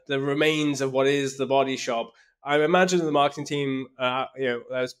the remains of what is the Body Shop, I imagine the marketing team,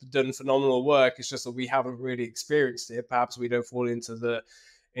 has done phenomenal work. It's just that we haven't really experienced it. Perhaps we don't fall into the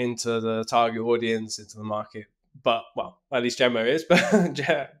target audience, into the market. But well, at least Gemma is.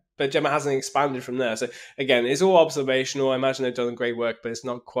 But Gemma hasn't expanded from there. So again, it's all observational. I imagine they've done great work, but it's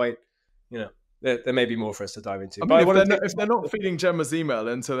not quite. There may be more for us to dive into. I mean, if they're not feeding Gemma's email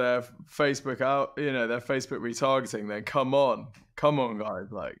into their Facebook their Facebook retargeting, then come on, guys,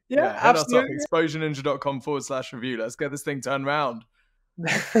 head absolutely. us up, exposureninja.com/review. Let's get this thing turned around.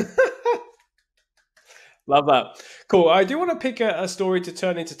 Love that. Cool. I do want to pick a story to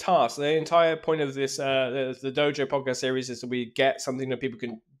turn into tasks. The entire point of this, the Dojo podcast series, is that we get something that people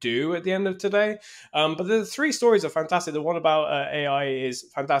can do at the end of today. But the 3 stories are fantastic. The one about AI is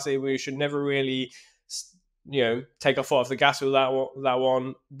fantastic. We should never really, take our foot off the gas with that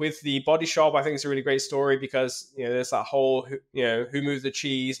one. With the Body Shop, I think it's a really great story because, there's that whole, who moved the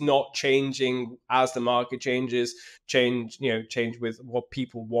cheese, not changing as the market changes, change with what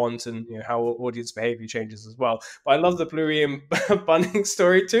people want and, how audience behavior changes as well. But I love the Bluey and Bunnings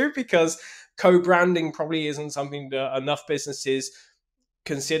story too, because co-branding probably isn't something that enough businesses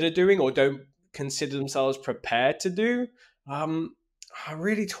consider doing or don't consider themselves prepared to do. I'm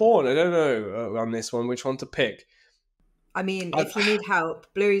really torn. I don't know on this one, which one to pick. I mean, if you need help,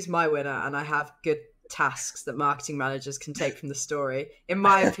 Bluey's my winner, and I have good tasks that marketing managers can take from the story, in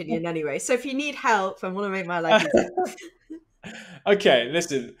my opinion anyway. So if you need help and want to make my life easier. Okay,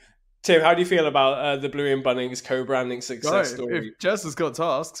 listen. Tim, how do you feel about the Bluey and Bunnings co-branding success story? If Jess has got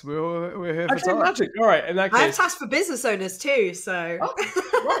tasks, we're here for tasks. Magic. All right, in that case, I have tasks for business owners too. So,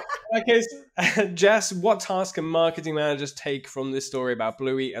 right. In that case, Jess, what task can marketing managers take from this story about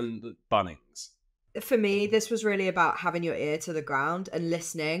Bluey and Bunnings? For me, this was really about having your ear to the ground and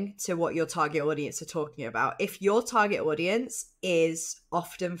listening to what your target audience are talking about. If your target audience is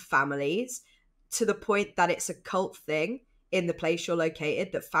often families, to the point that it's a cult thing in the place you're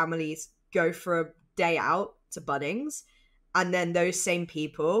located, that families go for a day out to Bunnings, and then those same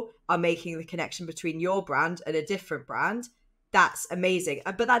people are making the connection between your brand and a different brand, that's amazing.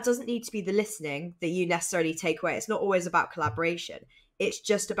 But that doesn't need to be the listening that you necessarily take away. It's not always about collaboration. It's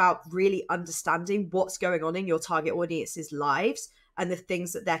just about really understanding what's going on in your target audience's lives and the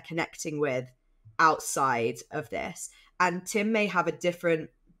things that they're connecting with outside of this. And Tim may have a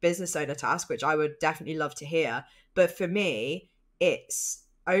different business owner task, which I would definitely love to hear. But for me, it's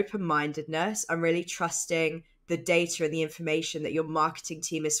open-mindedness and really trusting the data and the information that your marketing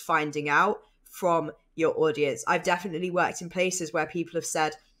team is finding out from your audience. I've definitely worked in places where people have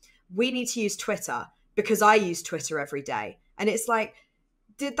said, we need to use Twitter because I use Twitter every day. And it's like,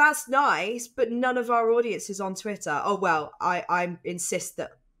 that's nice, but none of our audience is on Twitter. Oh, well, I insist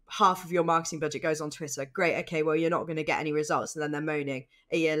that half of your marketing budget goes on Twitter. Great. Okay, well, you're not going to get any results. And then they're moaning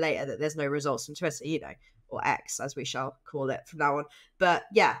a year later that there's no results from Twitter, or X, as we shall call it from now on. But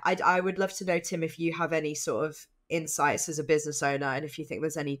yeah, I would love to know, Tim, if you have any sort of insights as a business owner and if you think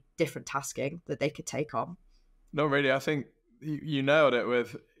there's any different tasking that they could take on. Not really. I think you nailed it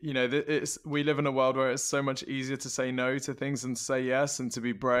with, we live in a world where it's so much easier to say no to things and say yes, and to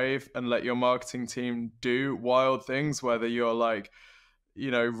be brave and let your marketing team do wild things, whether you're like,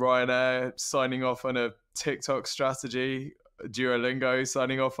 Ryanair signing off on a TikTok strategy, Duolingo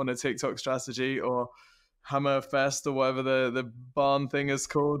signing off on a TikTok strategy, or Hammerfest or whatever the barn thing is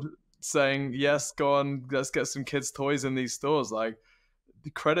called, saying, yes, go on, let's get some kids' toys in these stores. Like, the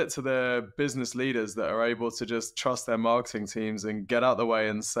credit to the business leaders that are able to just trust their marketing teams and get out the way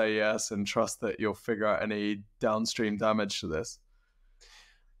and say yes, and trust that you'll figure out any downstream damage to this.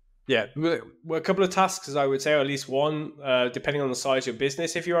 Yeah, well, a couple of tasks, I would say, or at least one, depending on the size of your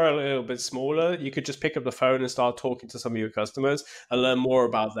business. If you are a little bit smaller, you could just pick up the phone and start talking to some of your customers and learn more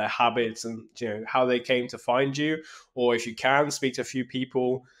about their habits and how they came to find you. Or if you can, speak to a few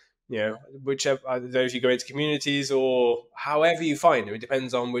people, whichever, I don't know if you go into communities or however you find them. It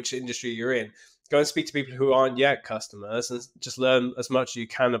depends on which industry you're in. Go and speak to people who aren't yet customers and just learn as much as you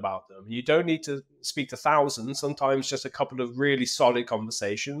can about them. You don't need to speak to thousands. Sometimes just a couple of really solid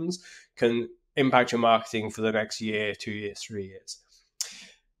conversations can impact your marketing for the next year, 2 years, 3 years.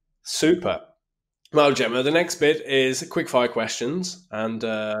 Super. Well, Gemma, the next bit is quick fire questions. And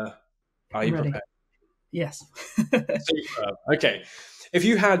are you prepared? Yes. Super. Okay. If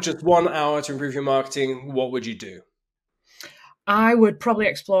you had just 1 hour to improve your marketing, what would you do? I would probably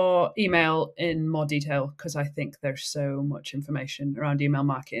explore email in more detail, because I think there's so much information around email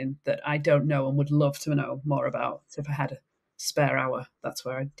marketing that I don't know and would love to know more about. So if I had a spare hour, that's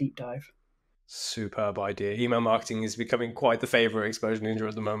where I'd deep dive. Superb idea. Email marketing is becoming quite the favorite exposure ninja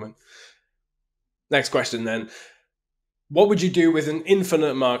at the moment. Next question then. What would you do with an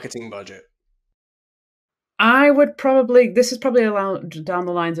infinite marketing budget? I would probably, this is probably down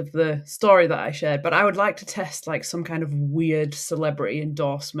the lines of the story that I shared, but I would like to test like some kind of weird celebrity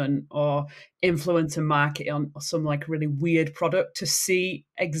endorsement or influencer marketing on some like really weird product to see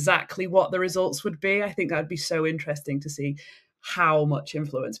exactly what the results would be. I think that'd be so interesting to see how much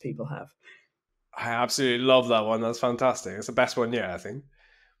influence people have. I absolutely love that one. That's fantastic. It's the best one yet, I think.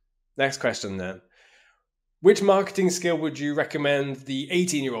 Next question then. Which marketing skill would you recommend the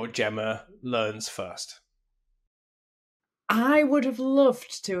 18-year-old Gemma learns first? I would have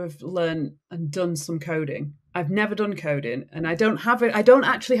loved to have learned and done some coding. I've never done coding, and I don't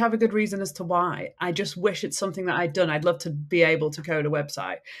actually have a good reason as to why. I just wish it's something that I'd done. I'd love to be able to code a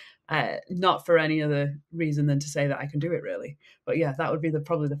website, not for any other reason than to say that I can do it, really. But yeah, that would be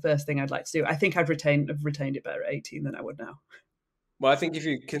probably the first thing I'd like to do. I think I'd have retained it better at 18 than I would now. Well, I think if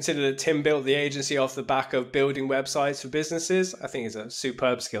you consider that Tim built the agency off the back of building websites for businesses, I think it's a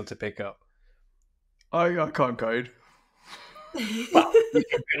superb skill to pick up. I can't code. Well, you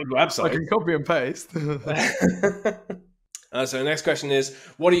can build websites. I can copy and paste. So the next question is,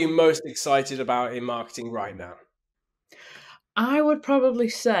 what are you most excited about in marketing right now? I would probably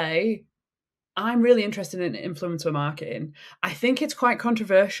say I'm really interested in influencer marketing. I think it's quite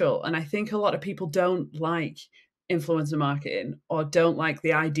controversial, and I think a lot of people don't like influencer marketing or don't like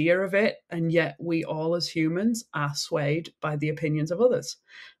the idea of it, and yet we all as humans are swayed by the opinions of others.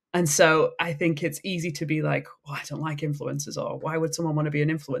 And so I think it's easy to be like, oh, I don't like influencers, or why would someone want to be an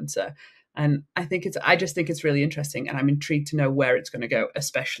influencer? And I just think it's really interesting, and I'm intrigued to know where it's going to go,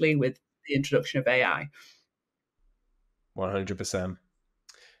 especially with the introduction of AI. 100%.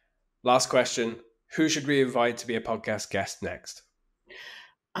 Last question. Who should we invite to be a podcast guest next?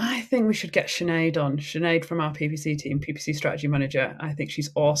 I think we should get Sinead on. Sinead from our PPC team, PPC strategy manager. I think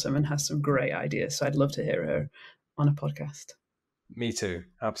she's awesome and has some great ideas. So I'd love to hear her on a podcast. Me too.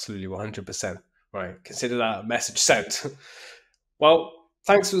 Absolutely. 100%. Right. Consider that a message sent. Well,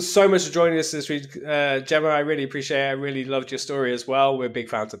 thanks so much for joining us this week, Gemma. I really appreciate it. I really loved your story as well. We're big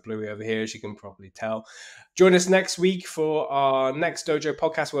fans of Bluey over here, as you can probably tell. Join us next week for our next Dojo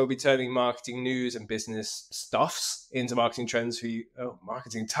podcast, where we'll be turning marketing news and business stuffs into marketing trends for you,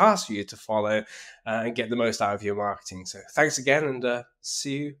 marketing tasks for you to follow and get the most out of your marketing. So thanks again, and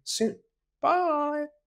see you soon. Bye.